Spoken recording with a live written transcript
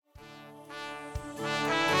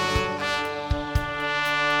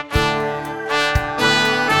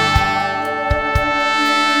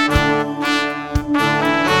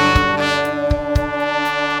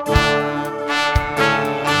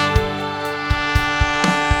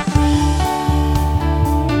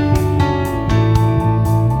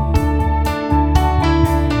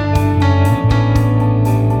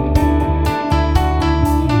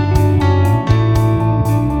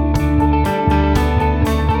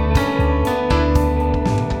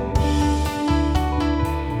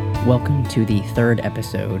Welcome to the third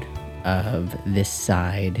episode of This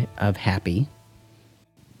Side of Happy.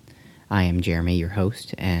 I am Jeremy, your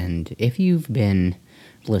host, and if you've been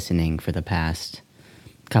listening for the past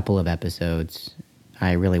couple of episodes,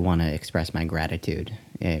 I really want to express my gratitude.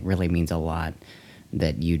 It really means a lot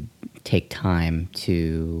that you take time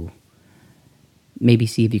to maybe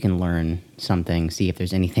see if you can learn something, see if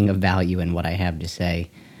there's anything of value in what I have to say.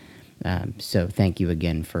 So thank you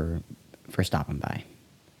again for stopping by.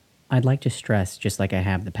 I'd like to stress, just like I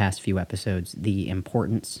have the past few episodes, the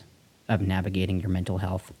importance of navigating your mental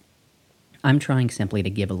health. I'm trying simply to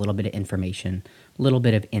give a little bit of information, a little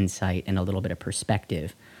bit of insight, and a little bit of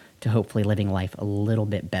perspective to hopefully living life a little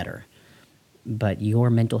bit better. But your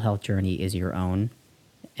mental health journey is your own,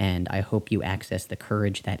 and I hope you access the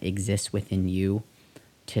courage that exists within you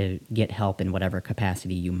to get help in whatever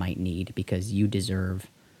capacity you might need, because you deserve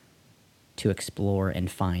to explore and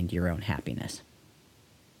find your own happiness.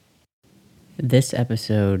 This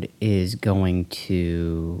episode is going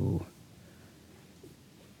to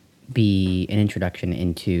be an introduction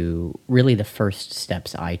into really the first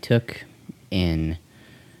steps I took in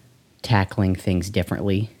tackling things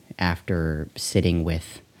differently after sitting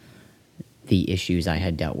with the issues I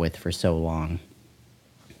had dealt with for so long.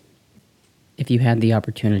 If you had the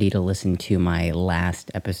opportunity to listen to my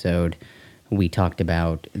last episode, we talked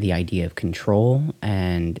about the idea of control,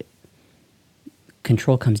 and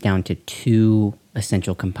control comes down to two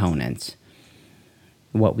essential components: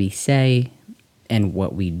 what we say and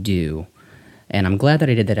what we do. And I'm glad that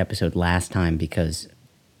I did that episode last time, because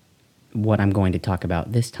what I'm going to talk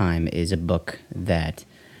about this time is a book that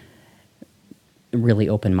really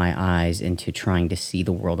opened my eyes into trying to see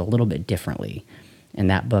the world a little bit differently. And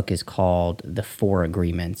that book is called The 4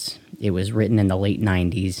 Agreements. It was written in the late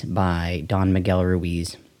 90s by Don Miguel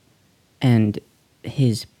Ruiz. And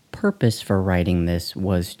his purpose for writing this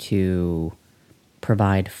was to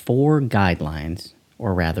provide 4 guidelines,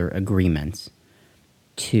 or rather agreements,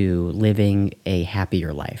 to living a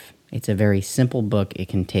happier life. It's a very simple book. It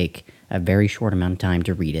can take a very short amount of time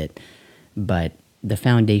to read it, but the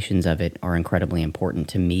foundations of it are incredibly important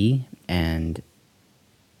to me, and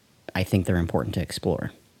I think they're important to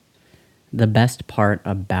explore. The best part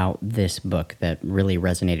about this book that really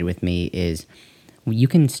resonated with me is you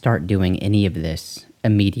can start doing any of this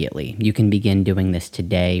immediately. You can begin doing this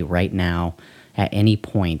today, right now, at any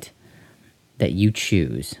point that you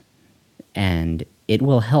choose, and it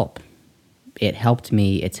will help. It helped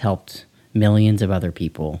me. It's helped millions of other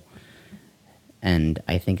people, and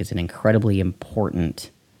I think it's an incredibly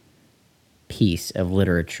important piece of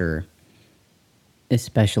literature,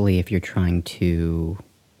 especially if you're trying to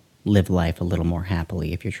live life a little more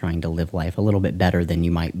happily, if you're trying to live life a little bit better than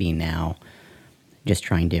you might be now, just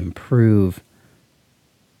trying to improve.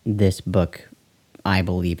 This book, I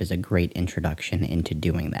believe, is a great introduction into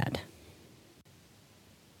doing that.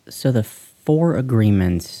 So the 4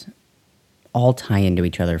 agreements all tie into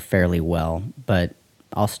each other fairly well, but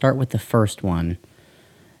I'll start with the first one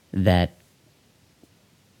that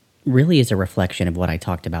really is a reflection of what I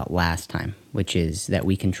talked about last time, which is that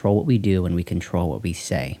we control what we do and we control what we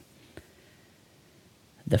say.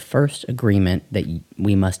 The first agreement that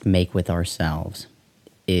we must make with ourselves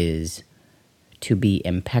is to be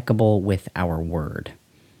impeccable with our word.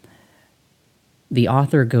 The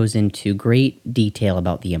author goes into great detail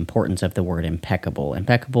about the importance of the word impeccable.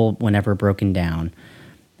 Impeccable, whenever broken down,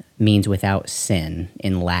 means without sin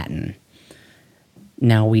in Latin.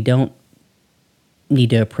 Now, we don't need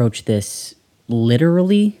to approach this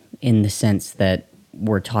literally in the sense that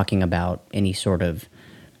we're talking about any sort of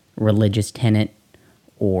religious tenet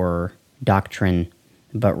or doctrine,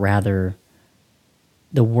 but rather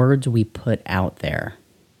the words we put out there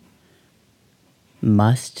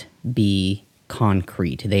must be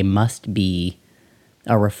concrete. They must be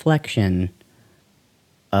a reflection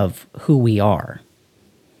of who we are.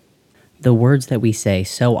 The words that we say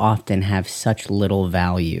so often have such little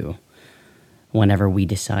value whenever we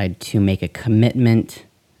decide to make a commitment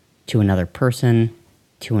to another person,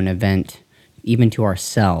 to an event, even to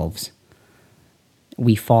ourselves.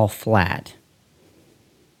 We fall flat.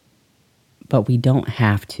 But we don't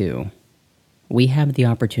have to. We have the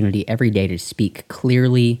opportunity every day to speak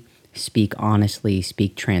clearly, speak honestly,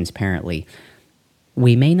 speak transparently.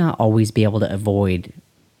 We may not always be able to avoid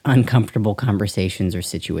uncomfortable conversations or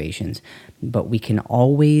situations, but we can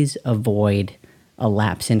always avoid a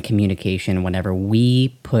lapse in communication whenever we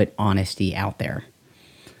put honesty out there.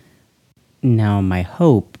 Now, my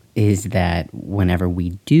hope is that whenever we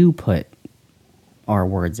do put our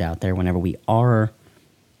words out there, whenever we are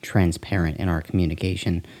transparent in our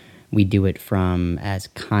communication, we do it from as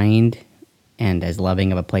kind and as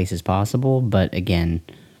loving of a place as possible, but again,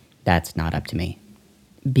 that's not up to me.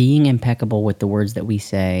 Being impeccable with the words that we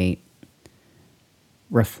say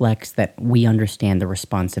reflects that we understand the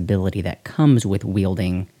responsibility that comes with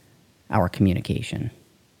wielding our communication.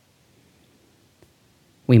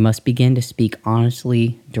 We must begin to speak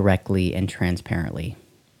honestly, directly, and transparently.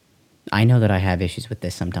 I know that I have issues with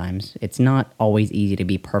this sometimes. It's not always easy to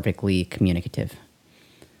be perfectly communicative.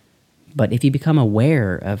 But if you become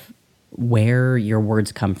aware of where your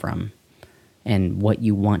words come from and what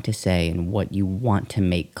you want to say and what you want to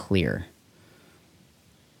make clear,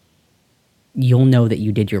 you'll know that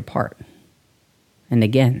you did your part. And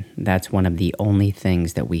again, that's one of the only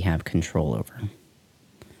things that we have control over.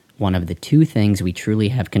 One of the two things we truly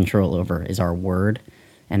have control over is our word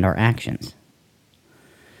and our actions.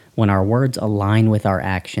 When our words align with our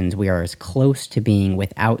actions, we are as close to being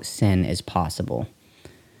without sin as possible.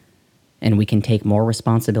 And we can take more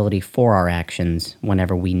responsibility for our actions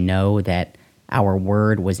whenever we know that our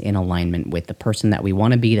word was in alignment with the person that we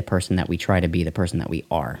want to be, the person that we try to be, the person that we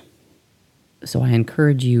are. So I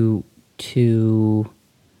encourage you to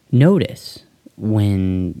notice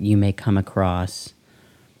when you may come across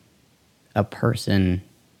a person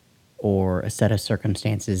or a set of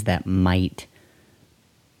circumstances that might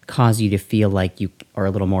cause you to feel like you are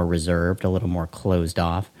a little more reserved, a little more closed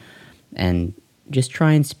off, and just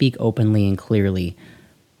try and speak openly and clearly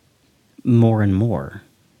more and more.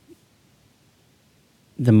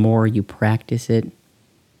 The more you practice it,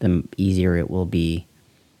 the easier it will be,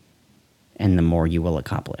 and the more you will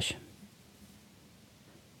accomplish.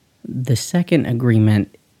 The second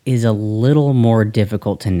agreement is a little more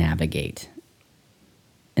difficult to navigate,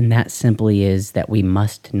 and that simply is that we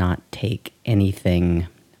must not take anything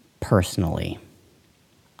personally.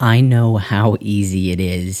 I know how easy it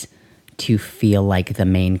is to feel like the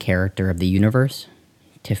main character of the universe,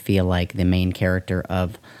 to feel like the main character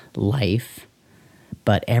of life,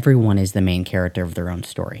 but everyone is the main character of their own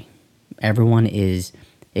story. Everyone is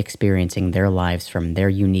experiencing their lives from their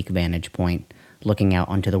unique vantage point, looking out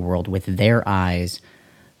onto the world with their eyes,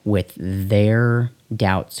 with their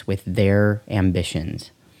doubts, with their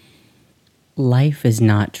ambitions. Life is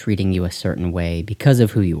not treating you a certain way because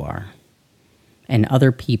of who you are. And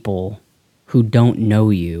other people who don't know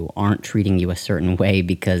you aren't treating you a certain way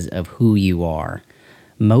because of who you are.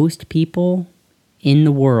 Most people in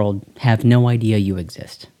the world have no idea you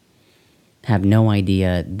exist, have no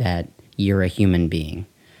idea that you're a human being,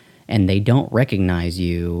 and they don't recognize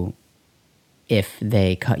you if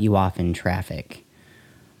they cut you off in traffic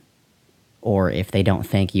or if they don't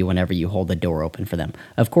thank you whenever you hold the door open for them.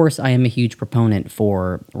 Of course, I am a huge proponent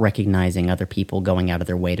for recognizing other people going out of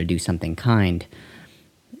their way to do something kind.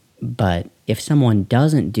 But if someone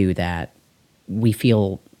doesn't do that, we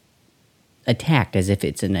feel attacked as if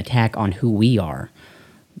it's an attack on who we are.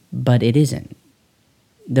 But it isn't.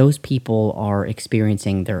 Those people are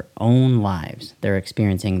experiencing their own lives. They're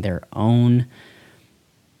experiencing their own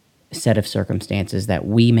set of circumstances that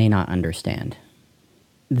we may not understand.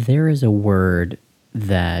 There is a word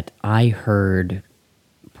that I heard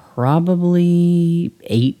probably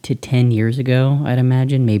 8 to 10 years ago, I'd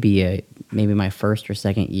imagine, maybe my first or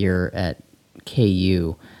second year at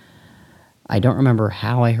KU. I don't remember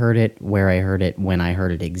how I heard it, where I heard it, when I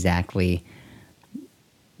heard it exactly,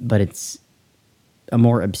 but it's a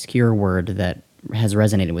more obscure word that has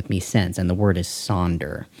resonated with me since, and the word is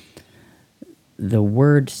sonder. The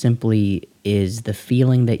word simply is the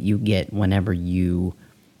feeling that you get whenever you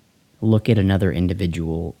look at another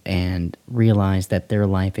individual and realize that their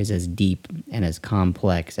life is as deep and as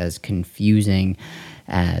complex, as confusing,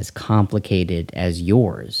 as complicated as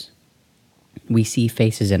yours. We see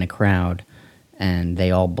faces in a crowd and they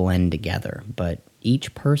all blend together, but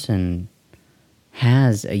each person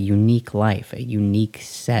has a unique life, a unique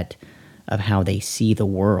set of how they see the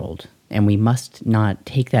world, and we must not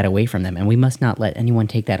take that away from them, and we must not let anyone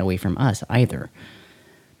take that away from us either.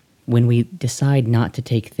 When we decide not to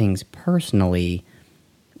take things personally,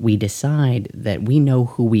 we decide that we know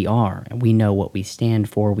who we are, and we know what we stand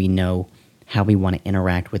for, we know how we want to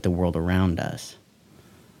interact with the world around us.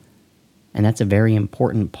 And that's a very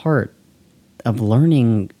important part of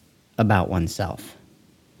learning about oneself.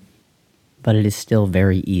 But it is still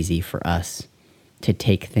very easy for us to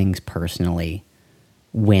take things personally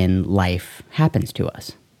when life happens to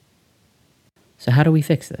us. So how do we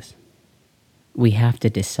fix this? We have to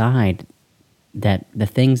decide that the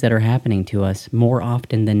things that are happening to us more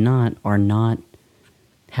often than not are not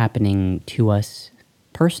happening to us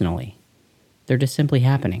personally. They're just simply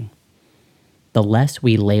happening. The less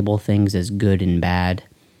we label things as good and bad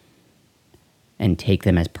and take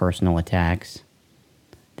them as personal attacks,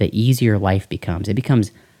 the easier life becomes. It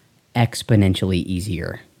becomes exponentially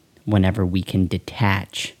easier whenever we can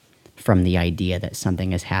detach from the idea that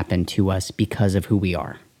something has happened to us because of who we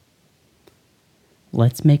are.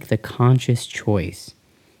 Let's make the conscious choice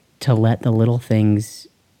to let the little things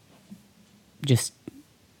just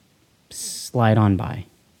slide on by.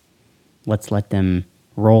 Let's let them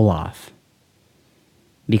roll off.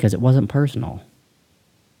 Because it wasn't personal.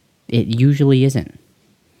 It usually isn't.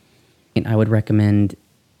 And I would recommend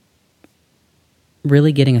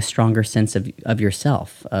really getting a stronger sense of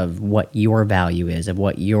yourself, of what your value is, of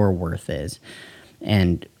what your worth is.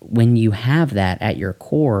 And when you have that at your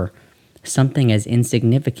core, something as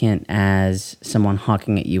insignificant as someone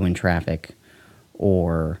honking at you in traffic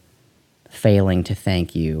or failing to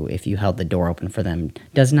thank you if you held the door open for them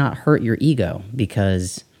does not hurt your ego,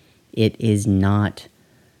 because it is not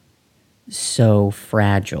so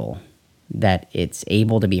fragile that it's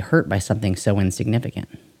able to be hurt by something so insignificant.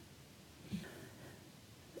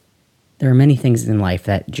 There are many things in life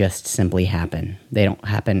that just simply happen. They don't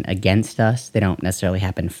happen against us. They don't necessarily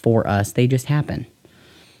happen for us. They just happen.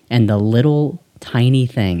 And the little tiny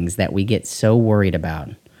things that we get so worried about,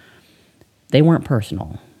 they weren't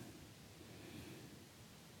personal.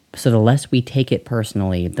 So the less we take it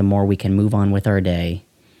personally, the more we can move on with our day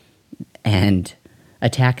and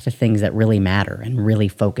attack the things that really matter and really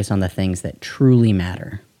focus on the things that truly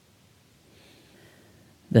matter.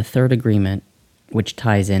 The third agreement, which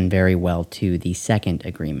ties in very well to the second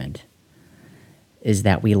agreement, is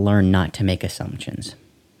that we learn not to make assumptions.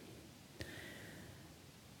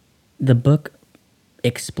 The book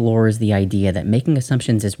explores the idea that making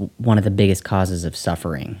assumptions is one of the biggest causes of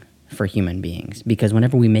suffering for human beings, because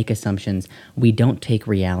whenever we make assumptions, we don't take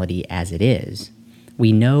reality as it is.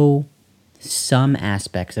 We know some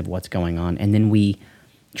aspects of what's going on, and then we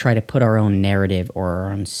try to put our own narrative or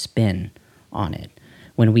our own spin on it.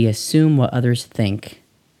 When we assume what others think,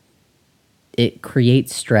 it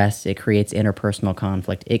creates stress, it creates interpersonal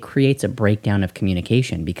conflict, it creates a breakdown of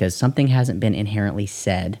communication because something hasn't been inherently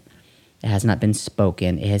said, it has not been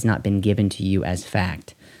spoken, it has not been given to you as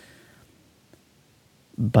fact.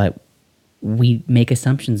 But we make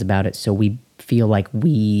assumptions about it, so we feel like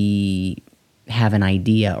we have an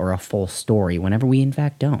idea or a full story whenever we in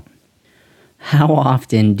fact don't. How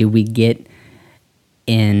often do we get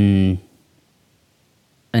in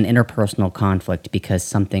an interpersonal conflict because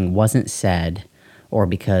something wasn't said, or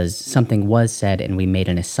because something was said and we made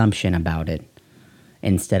an assumption about it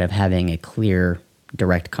instead of having a clear,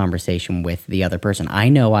 direct conversation with the other person? I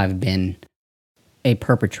know I've been a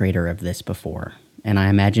perpetrator of this before, and I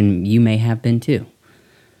imagine you may have been too.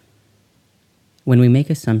 When we make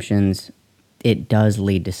assumptions, it does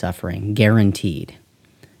lead to suffering, guaranteed,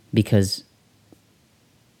 because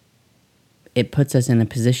it puts us in a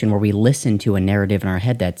position where we listen to a narrative in our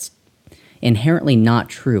head that's inherently not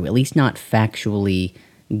true, at least not factually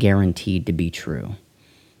guaranteed to be true.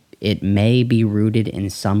 It may be rooted in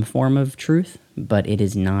some form of truth, but it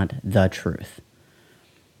is not the truth.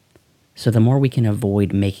 So the more we can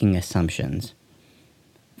avoid making assumptions,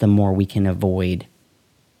 the more we can avoid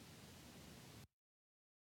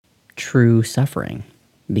true suffering,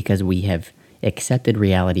 because we have accepted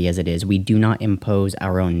reality as it is. We do not impose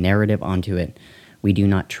our own narrative onto it. We do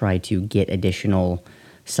not try to get additional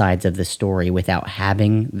sides of the story without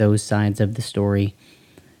having those sides of the story.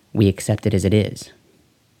 We accept it as it is.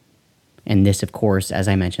 And this, of course, as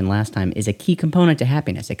I mentioned last time, is a key component to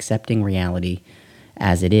happiness. Accepting reality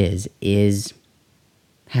as it is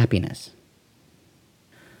happiness.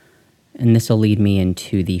 And this will lead me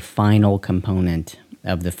into the final component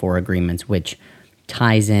of the 4 agreements, which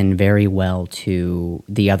ties in very well to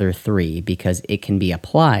the other 3 because it can be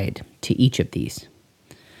applied to each of these.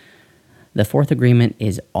 The 4th agreement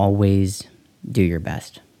is always do your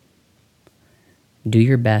best. Do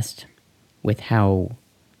your best with how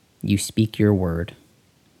you speak your word.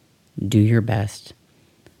 Do your best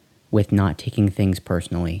with not taking things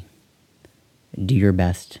personally. Do your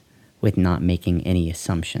best with not making any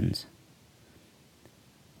assumptions.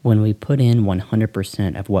 When we put in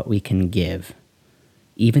 100% of what we can give,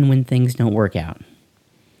 even when things don't work out,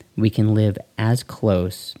 we can live as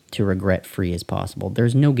close to regret-free as possible.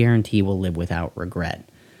 There's no guarantee we'll live without regret.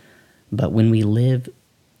 But when we live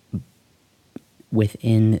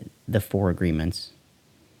within the 4 agreements,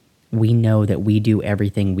 we know that we do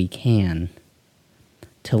everything we can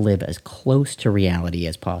to live as close to reality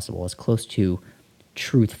as possible, as close to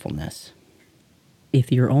truthfulness. If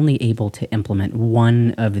you're only able to implement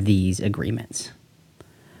one of these agreements,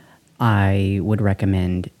 I would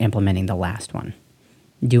recommend implementing the last one.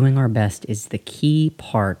 Doing our best is the key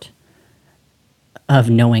part of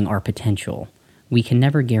knowing our potential, We can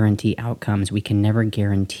never guarantee outcomes. We can never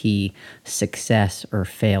guarantee success or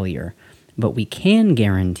failure. But we can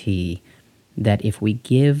guarantee that if we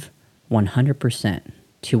give 100%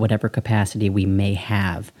 to whatever capacity we may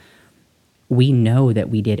have, we know that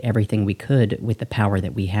we did everything we could with the power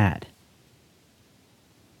that we had.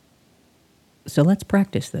 So let's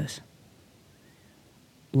practice this.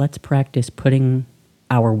 Let's practice putting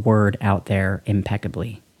our word out there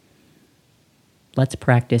impeccably. Let's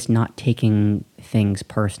practice not taking things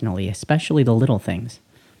personally, especially the little things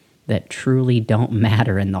that truly don't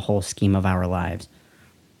matter in the whole scheme of our lives.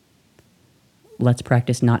 Let's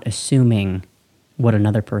practice not assuming what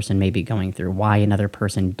another person may be going through, why another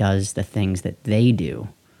person does the things that they do.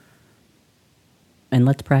 And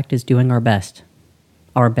let's practice doing our best.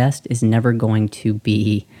 Our best is never going to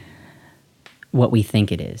be what we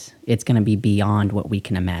think it is. It's going to be beyond what we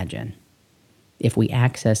can imagine. If we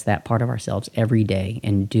access that part of ourselves every day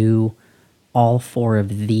and do all 4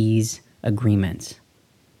 of these agreements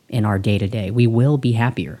in our day-to-day, we will be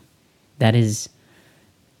happier. That is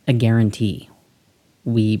a guarantee.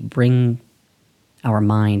 We bring our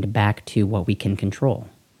mind back to what we can control,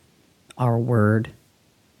 our word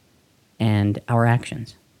and our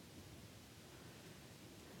actions.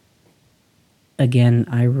 Again,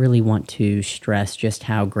 I really want to stress just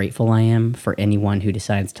how grateful I am for anyone who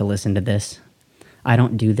decides to listen to this. I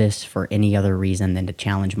don't do this for any other reason than to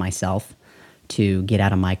challenge myself, to get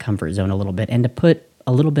out of my comfort zone a little bit, and to put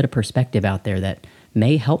a little bit of perspective out there that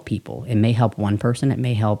may help people. It may help one person, it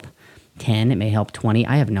may help 10, it may help 20,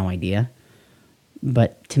 I have no idea.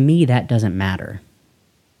 But to me, that doesn't matter.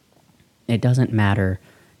 It doesn't matter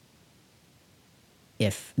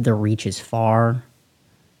if the reach is far,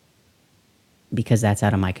 because that's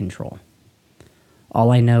out of my control.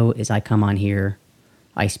 All I know is I come on here,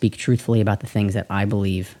 I speak truthfully about the things that I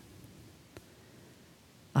believe.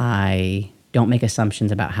 I don't make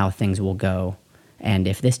assumptions about how things will go. And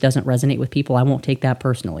if this doesn't resonate with people, I won't take that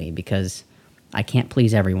personally, because I can't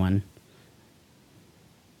please everyone.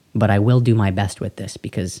 But I will do my best with this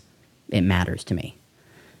because it matters to me.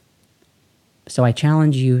 So I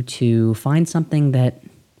challenge you to find something that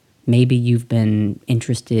maybe you've been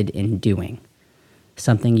interested in doing,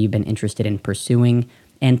 something you've been interested in pursuing,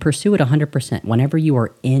 and pursue it 100%. Whenever you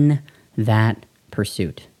are in that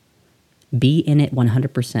pursuit, be in it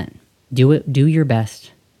 100%. Do it, do your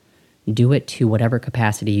best. Do it to whatever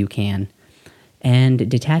capacity you can. And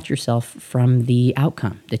detach yourself from the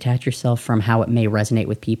outcome. Detach yourself from how it may resonate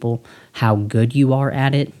with people, how good you are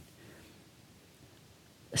at it.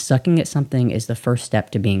 Sucking at something is the first step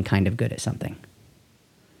to being kind of good at something.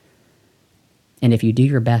 And if you do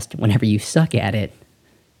your best whenever you suck at it,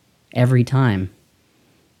 every time,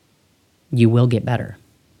 you will get better.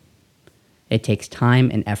 It takes time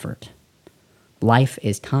and effort. Life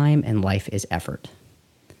is time and life is effort.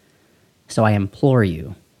 So I implore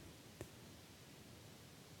you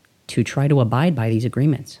to try to abide by these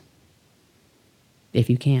agreements, if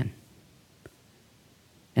you can.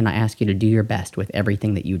 And I ask you to do your best with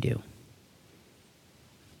everything that you do.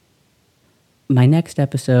 My next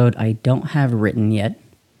episode, I don't have written yet,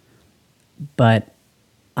 but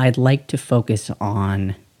I'd like to focus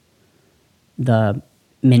on the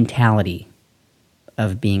mentality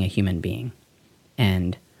of being a human being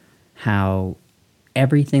and how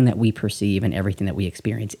everything that we perceive and everything that we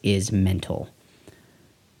experience is mental.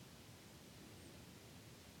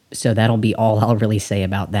 So that'll be all I'll really say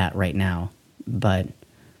about that right now. But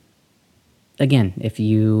again, if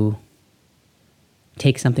you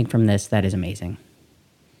take something from this, that is amazing.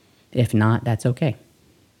 If not, that's okay.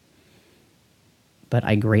 But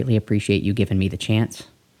I greatly appreciate you giving me the chance.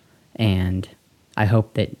 And I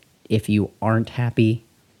hope that if you aren't happy,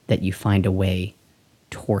 that you find a way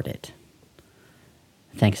toward it.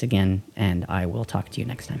 Thanks again, and I will talk to you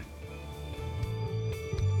next time.